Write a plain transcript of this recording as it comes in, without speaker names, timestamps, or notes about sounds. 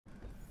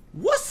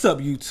What's up,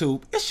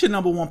 YouTube? It's your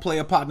 #1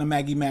 player partner,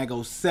 Maggie Mag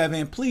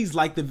 07. Please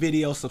like the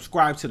video,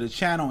 subscribe to the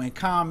channel, and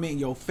comment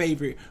your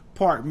favorite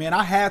part. Man,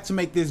 I had to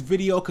make this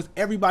video because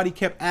everybody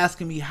kept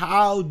asking me,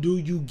 how do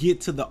you get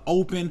to the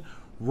Open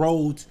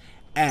Roads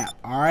app?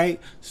 All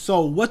right,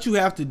 so what you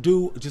have to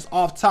do, just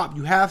off top,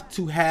 you have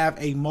to have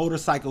a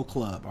motorcycle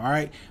club. All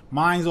right,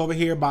 mine's over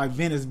here by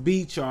Venice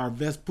Beach or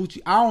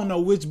Vespucci. I don't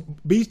know which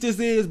beach this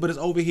is, but it's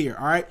over here.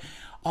 All right,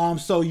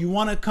 so you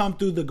want to come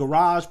through the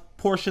garage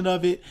portion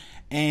of it,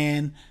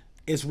 and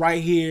it's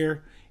right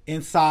here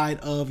inside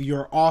of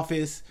your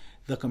office,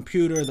 the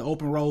computer, the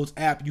Open Roads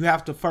app. You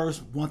have to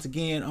first, once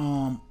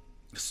again,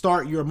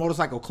 start your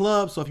motorcycle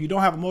club. So if you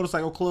don't have a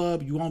motorcycle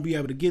club, you won't be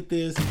able to get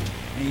this,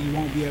 and you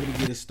won't be able to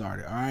get it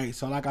started. All right,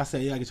 so like I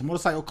said, you gotta get your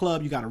motorcycle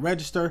club, you got to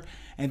register,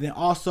 and then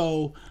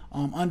also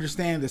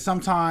understand that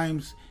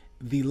sometimes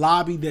the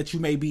lobby that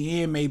you may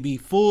be in may be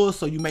full,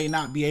 so you may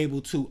not be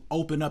able to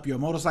open up your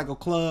motorcycle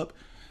club.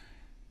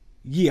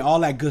 Yeah, all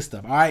that good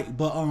stuff. All right,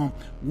 but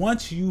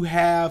once you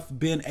have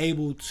been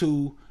able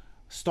to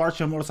start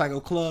your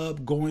motorcycle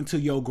club, go into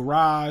your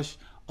garage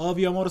of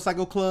your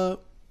motorcycle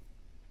club,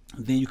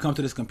 then you come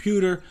to this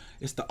computer.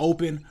 It's the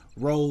Open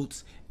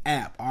Roads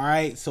app. All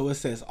right, so it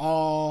says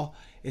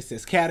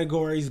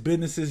categories,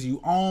 businesses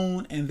you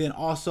own, and then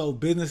also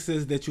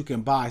businesses that you can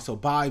buy. So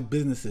buy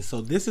businesses.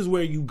 So this is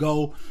where you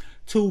go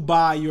to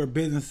buy your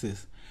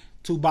businesses,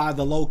 to buy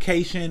the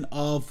location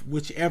of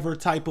whichever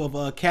type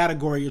of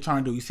category you're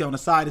trying to do. You see on the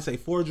side it say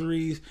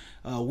forgeries,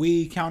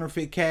 weed,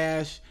 counterfeit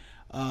cash,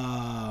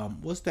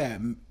 what's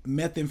that,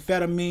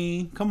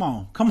 methamphetamine, come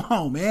on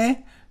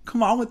man,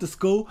 come on, I went to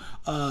school,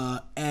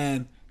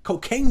 and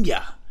cocaine.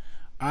 All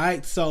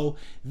right, so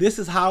this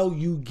is how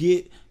you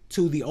get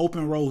to the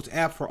Open Roads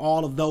app for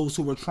all of those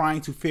who are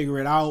trying to figure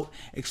it out,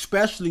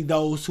 especially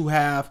those who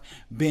have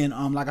been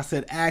like I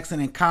said, asking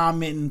and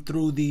commenting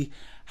through the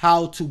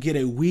how to get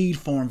a weed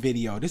form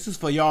video. This is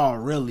for y'all,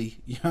 really,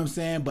 you know what I'm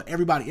saying? But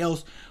everybody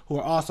else who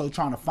are also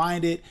trying to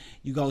find it,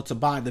 you go to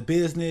buy the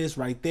business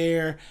right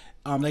there.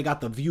 They got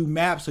the view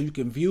map so you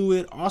can view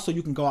it. Also,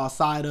 you can go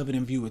outside of it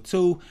and view it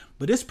too.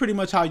 But it's pretty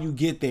much how you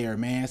get there,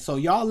 man. So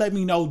y'all let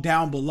me know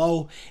down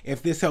below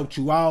if this helped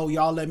you out.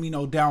 Y'all let me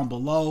know down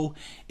below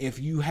if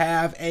you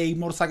have a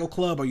motorcycle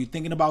club, or you're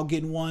thinking about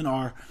getting one,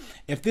 or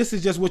if this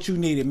is just what you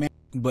needed, man.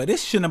 But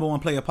it's your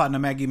 #1 player partner,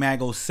 Maggie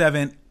Mag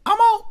 07.